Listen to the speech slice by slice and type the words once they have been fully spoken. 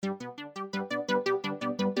In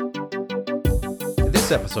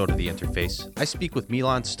this episode of The Interface, I speak with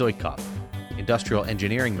Milan Stojkov, Industrial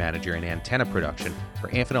Engineering Manager in Antenna Production for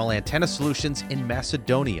Amphenol Antenna Solutions in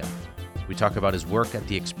Macedonia. We talk about his work at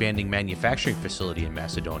the expanding manufacturing facility in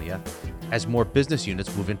Macedonia as more business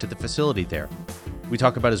units move into the facility there. We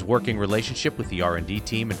talk about his working relationship with the R&D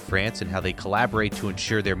team in France and how they collaborate to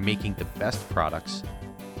ensure they're making the best products.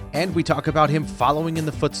 And we talk about him following in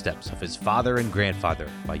the footsteps of his father and grandfather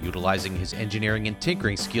by utilizing his engineering and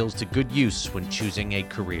tinkering skills to good use when choosing a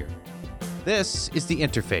career. This is The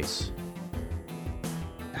Interface.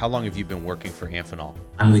 How long have you been working for Amphenol?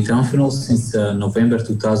 I'm with Amphenol since November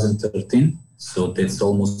 2013, so that's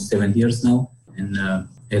almost 7 years now. And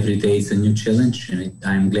every day is a new challenge, and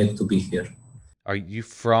I'm glad to be here. Are you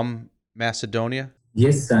from Macedonia?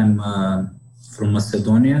 Yes, I'm from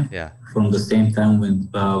Macedonia. Yeah. From the same town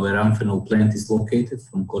where Amphenol plant is located,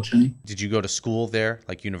 from Kočani. Did you go to school there,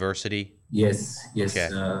 like university? Yes. Okay.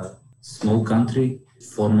 Small country,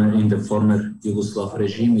 in the former Yugoslav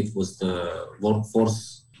regime. It was the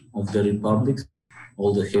workforce of the republic.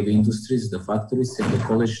 All the heavy industries, the factories, and the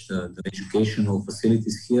college, the educational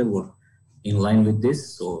facilities here were in line with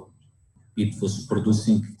this. So it was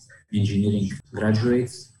producing engineering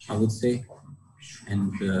graduates, I would say.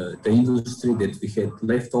 And the industry that we had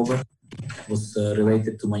left over was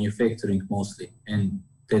related to manufacturing mostly. And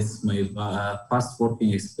that's my past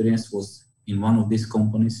working experience was in one of these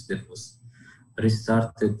companies that was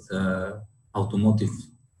restarted automotive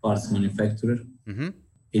parts manufacturer. Mm-hmm.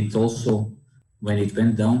 It also, when it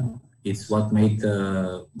went down, it's what made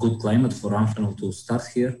a good climate for Amphenol to start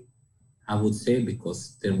here, I would say,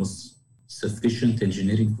 because there was sufficient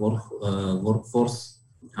engineering workforce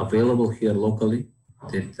available here locally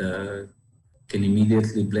that can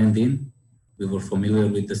immediately blend in. We were familiar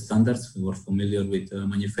with the standards, we were familiar with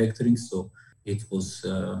manufacturing, so it was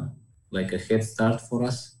like a head start for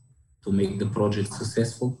us to make the project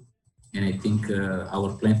successful. And I think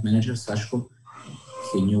our plant manager, Stojkov,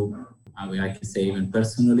 he knew, I can say even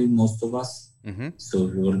personally, most of us. Mm-hmm. So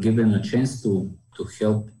we were given a chance to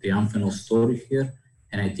help the Amphenol story here,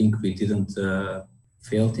 and I think we didn't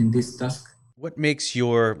fail in this task. What makes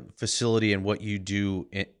your facility and what you do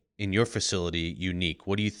in your facility unique?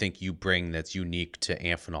 What do you think you bring that's unique to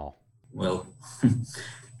Amphenol? Well,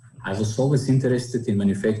 I was always interested in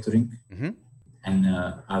manufacturing, mm-hmm. and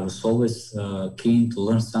I was always keen to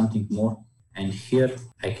learn something more. And here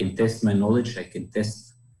I can test my knowledge, I can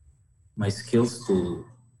test my skills to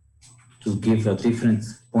give a different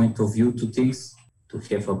point of view to things, to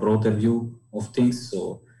have a broader view of things.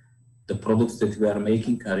 So the products that we are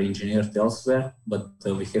making are engineered elsewhere, but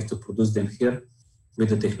we have to produce them here with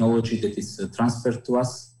the technology that is transferred to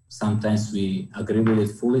us. Sometimes we agree with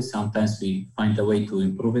it fully, sometimes we find a way to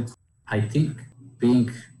improve it. I think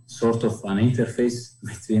being sort of an interface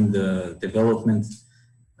between the development,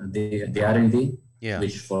 the R&D,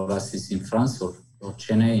 which for us is in France or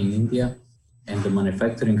Chennai in India, and the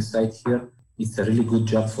manufacturing site here, it's a really good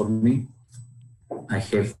job for me. I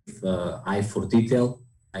have eye for detail.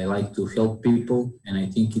 I like to help people, and I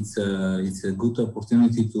think it's a good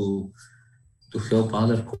opportunity to help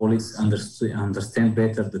other colleagues understand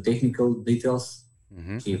better the technical details,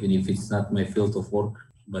 mm-hmm. even if it's not my field of work,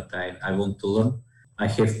 but I want to learn. I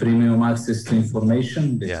have premium access to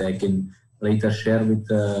information that I can later share with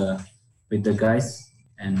the guys,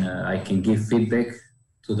 and I can give feedback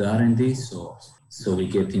to the R&D, so we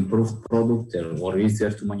get improved product or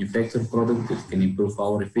easier to manufacture product that can improve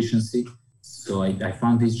our efficiency. So I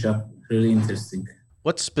found this job really interesting.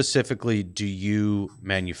 What specifically do you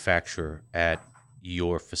manufacture at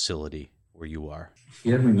your facility where you are?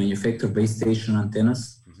 Here we manufacture base station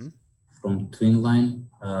antennas mm-hmm. from twin line,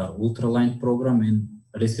 ultra line program, and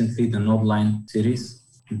recently the node line series.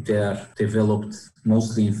 They are developed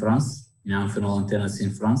mostly in France, in Amphenol antennas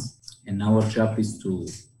in France. And our job is to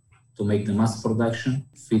make the mass production,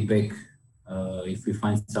 feedback if we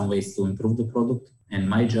find some ways to improve the product. And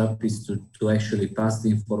my job is to actually pass the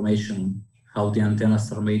information on how the antennas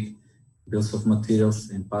are made, bills of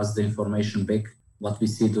materials, and pass the information back, what we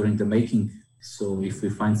see during the making. So if we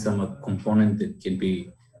find some component that can be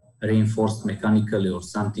reinforced mechanically or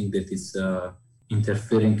something that is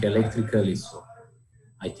interfering electrically, so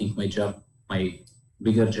I think my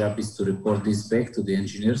bigger job is to report this back to the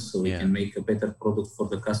engineers so we can make a better product for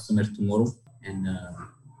the customer tomorrow and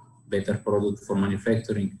better product for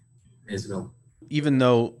manufacturing as well. Even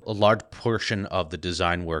though a large portion of the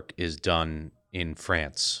design work is done in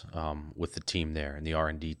France with the team there and the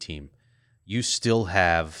R&D team, you still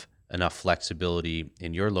have enough flexibility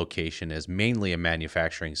in your location as mainly a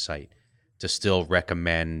manufacturing site to still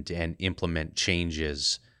recommend and implement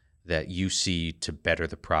changes that you see to better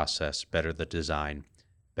the process, better the design,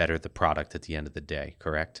 better the product at the end of the day,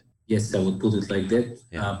 correct? Yes, I would put it like that,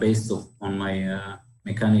 Yeah. based on my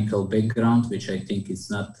mechanical background, which I think is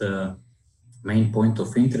not the main point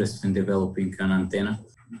of interest in developing an antenna,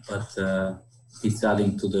 but it's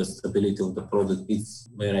adding to the stability of the product. It's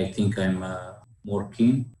where I think I'm more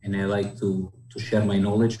keen, and I like to share my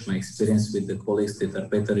knowledge, my experience with the colleagues that are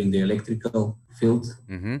better in the electrical field.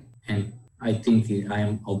 Mm-hmm. And I think I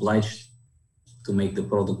am obliged to make the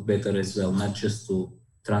product better as well, not just to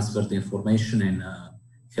transfer the information and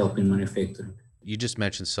help in manufacturing. You just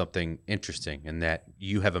mentioned something interesting in that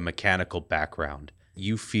you have a mechanical background.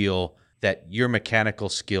 You feel that your mechanical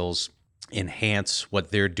skills enhance what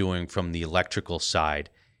they're doing from the electrical side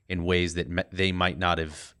in ways that they might not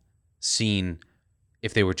have seen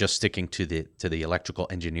if they were just sticking to the electrical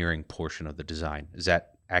engineering portion of the design. Is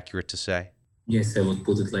that accurate to say? Yes, I would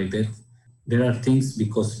put it like that. There are things,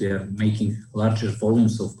 because we are making larger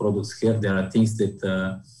volumes of products here, there are things that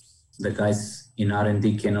the guys in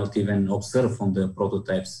R&D cannot even observe on the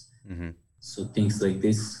prototypes. Mm-hmm. So things like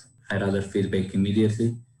this, I rather feedback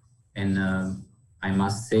immediately. And I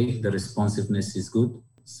must say the responsiveness is good.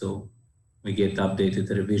 So we get updated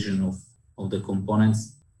revision of the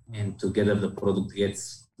components, and together the product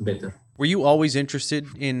gets better. Were you always interested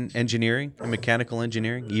in engineering and mechanical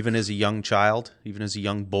engineering, even as a young child, even as a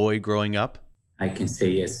young boy growing up? I can say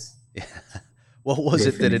yes. What was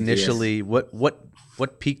it that Definitely, initially, yes.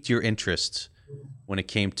 what piqued your interest when it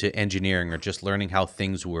came to engineering, or just learning how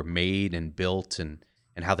things were made and built and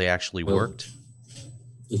how they actually worked?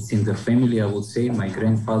 It's in the family, I would say. My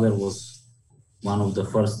grandfather was one of the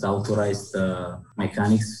first authorized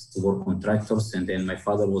mechanics to work on tractors, and then my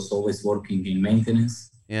father was always working in maintenance.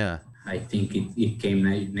 Yeah. I think it came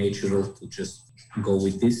natural to just go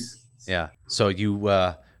with this. Yeah. So you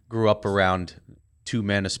grew up around two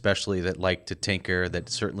men, especially, that liked to tinker, that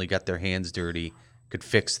certainly got their hands dirty, could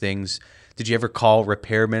fix things. Did you ever call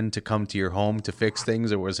repairmen to come to your home to fix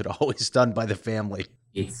things, or was it always done by the family?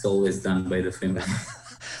 It's always done by the family.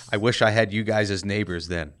 I wish I had you guys as neighbors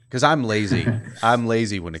then, because I'm lazy. I'm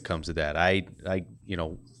lazy when it comes to that. I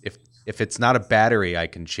if it's not a battery I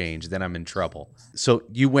can change, then I'm in trouble. So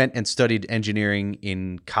you went and studied engineering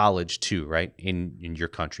in college too, right? In your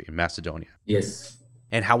country, in Macedonia. Yes.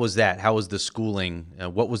 And how was that? How was the schooling?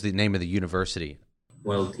 What was the name of the university?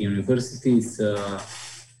 Well, the university is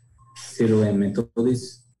Cyril and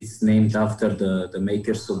Methodist. It's named after the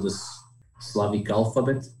makers of the Slavic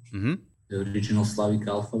alphabet, Mm-hmm. the original Slavic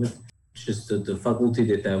alphabet. Just the faculty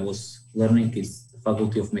that I was learning is the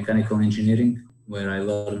Faculty of Mechanical Engineering, where I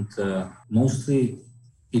learned mostly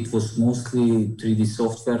 3D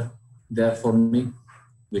software there for me,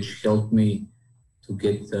 which helped me to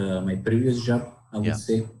get my previous job, I would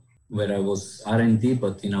say, where I was R&D,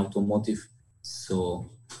 but in automotive. So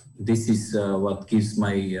this is what gives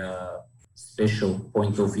my special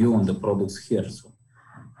point of view on the products here. So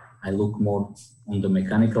I look more on the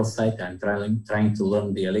mechanical side. I'm trying to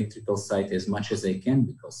learn the electrical side as much as I can,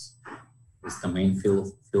 because it's the main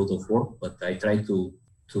field of work, but I try to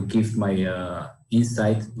give my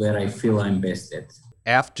insight where I feel I'm best at.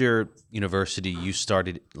 After university, you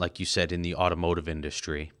started, like you said, in the automotive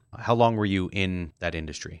industry. How long were you in that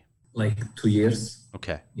industry? Like 2 years.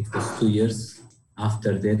 Okay. It was 2 years.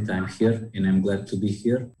 After that, I'm here, and I'm glad to be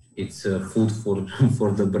here. It's food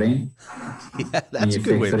for the brain. Yeah, that's a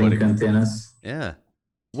good way of putting it. Antennas. Yeah.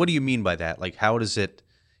 What do you mean by that? Like, how does it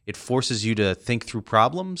forces you to think through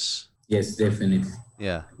problems? Yes, definitely.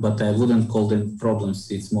 Yeah. But I wouldn't call them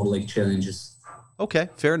problems. It's more like challenges. Okay,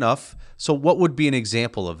 fair enough. So what would be an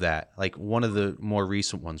example of that? Like one of the more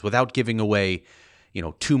recent ones, without giving away,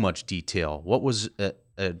 too much detail. What was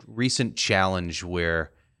a recent challenge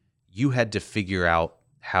where you had to figure out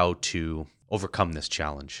how to overcome this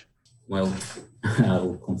challenge? Well, I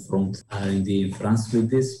will confront R&D in France with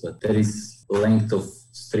this, but there is length of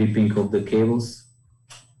stripping of the cables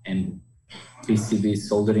and PCB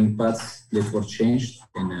soldering pads that were changed,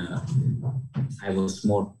 and I was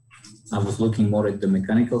looking more at the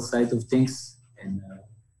mechanical side of things, and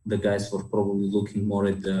the guys were probably looking more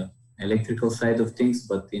at the electrical side of things,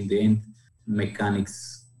 but in the end,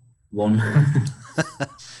 mechanics won.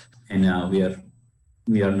 And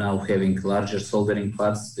we are now having larger soldering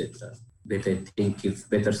pads that I think give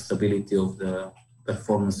better stability of the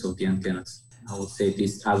performance of the antennas. I would say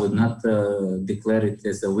this. I would not declare it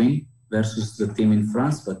as a win versus the team in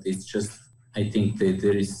France, but it's just, I think that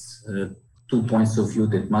there is 2 points of view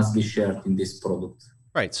that must be shared in this product.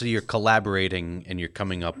 Right. So you're collaborating and you're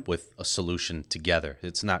coming up with a solution together.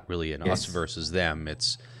 It's not really an us versus them.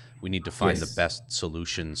 It's we need to find the best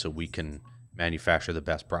solution so we can manufacture the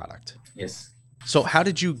best product. Yes. So how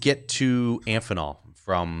did you get to Amphenol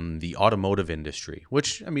from the automotive industry?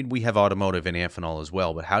 Which, I mean, we have automotive in Amphenol as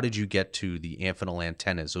well, but how did you get to the Amphenol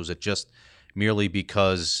antennas? Was it just merely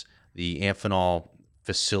because the Amphenol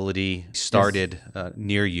facility started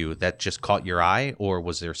near you that just caught your eye, or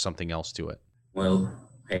was there something else to it? Well,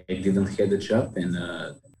 I didn't have a job, and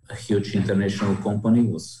a huge international company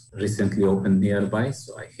was recently opened nearby,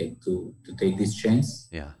 so I had to take this chance.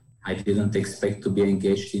 Yeah. I didn't expect to be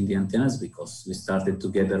engaged in the antennas because we started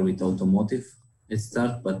together with automotive at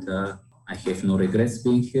start, but I have no regrets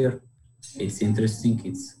being here. It's interesting,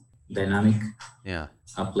 it's dynamic, Yeah.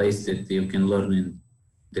 a place that you can learn and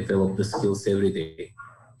develop the skills every day.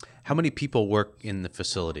 How many people work in the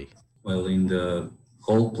facility? Well, in the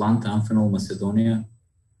whole plant, Amphenol, Macedonia,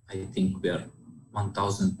 I think we are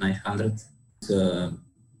 1,900. It's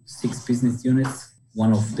 6 business units.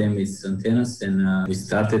 One of them is antennas, and we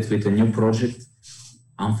started with a new project.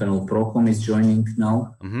 Amphenol Procom is joining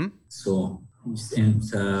now. Mm-hmm. So, and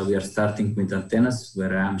we are starting with antennas,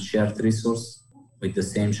 where I am shared resource with the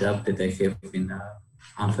same job that I have in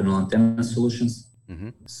Amphenol Antenna Solutions. Mm-hmm.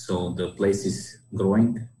 So the place is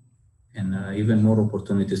growing, and even more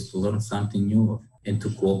opportunities to learn something new and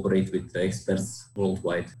to cooperate with the experts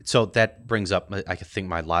worldwide. So that brings up, I think,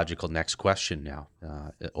 my logical next question now.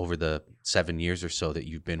 Over the 7 years or so that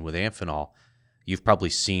you've been with Amphenol, you've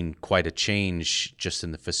probably seen quite a change just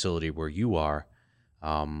in the facility where you are,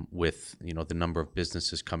 with the number of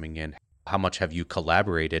businesses coming in. How much have you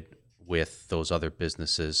collaborated with those other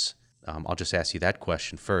businesses? I'll just ask you that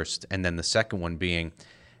question first. And then the second one being,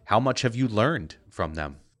 how much have you learned from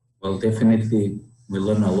them? Well, definitely we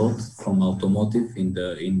learn a lot from automotive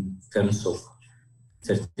in terms of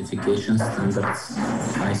certification standards,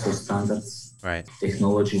 ISO standards, right?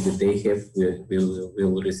 Technology that they have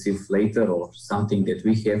will receive later, or something that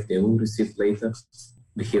we have they will receive later.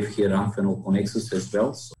 We have here Amphenol Connexus as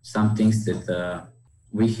well. So some things that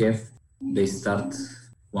we have, they start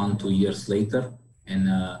 1-2 years later, and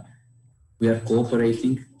we are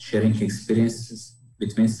cooperating, sharing experiences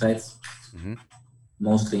between sites. Mm-hmm.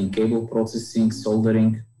 Mostly in cable processing,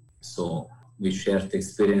 soldering. So we shared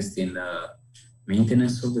experience in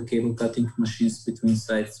maintenance of the cable cutting machines between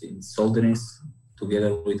sites, in solderings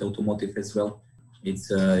together with automotive as well. It's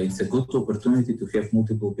a good opportunity to have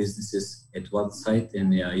multiple businesses at one site,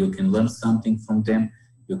 and you can learn something from them.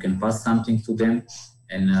 You can pass something to them,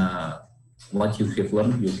 and what you have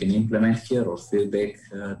learned you can implement here or feedback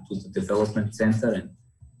to the development center and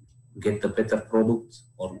get a better product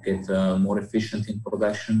or get more efficient in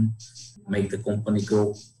production, make the company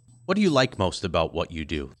grow. What do you like most about what you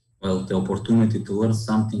do? Well, the opportunity to learn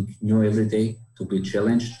something new every day, to be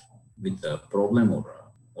challenged with a problem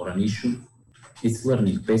or an issue. It's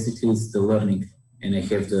learning. Basically, it's the learning. And I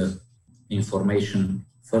have the information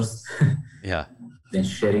first. Yeah. Then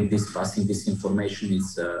sharing this, passing this information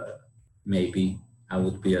is maybe I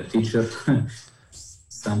would be a teacher.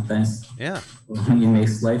 Sometimes in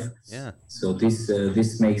next life. Yeah. So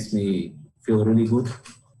this makes me feel really good.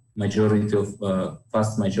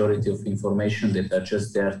 Vast majority of information that are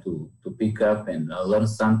just there to pick up and learn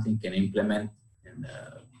something and implement and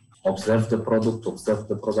observe the product, observe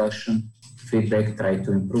the production, feedback, try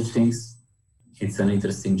to improve things. It's an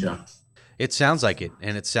interesting job. It sounds like it,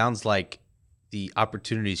 and it sounds like the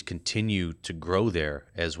opportunities continue to grow there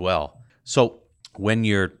as well. So when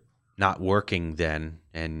you're not working then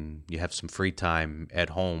and you have some free time at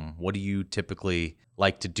home, what do you typically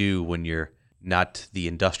like to do when you're not the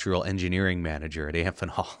industrial engineering manager at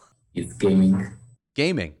Amphenol? It's gaming.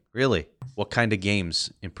 Gaming, really? What kind of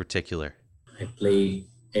games in particular? I play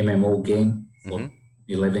MMO game for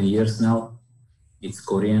 11 years now. It's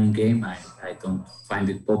Korean game. I don't find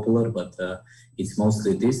it popular, but it's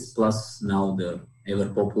mostly this, plus now the ever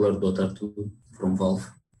popular Dota 2 from Valve.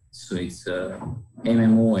 So it's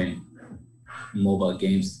MMO and mobile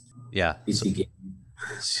games. Yeah. PC game.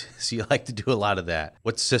 So you like to do a lot of that.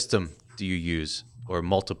 What system do you use, or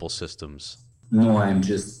multiple systems? No, I'm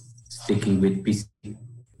just sticking with PC.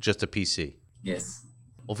 Just a PC? Yes.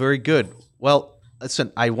 Well, very good. Well,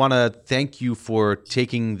 listen, I want to thank you for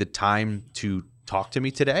taking the time to talk to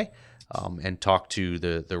me today, and talk to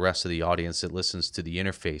the rest of the audience that listens to the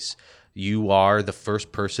interface. You are the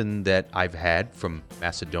first person that I've had from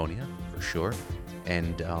Macedonia, for sure.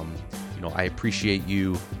 And, I appreciate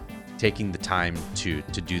you taking the time to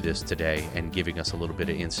do this today and giving us a little bit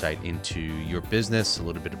of insight into your business, a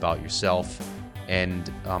little bit about yourself,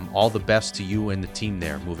 and all the best to you and the team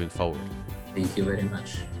there moving forward. Thank you very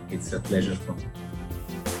much. It's a pleasure for me.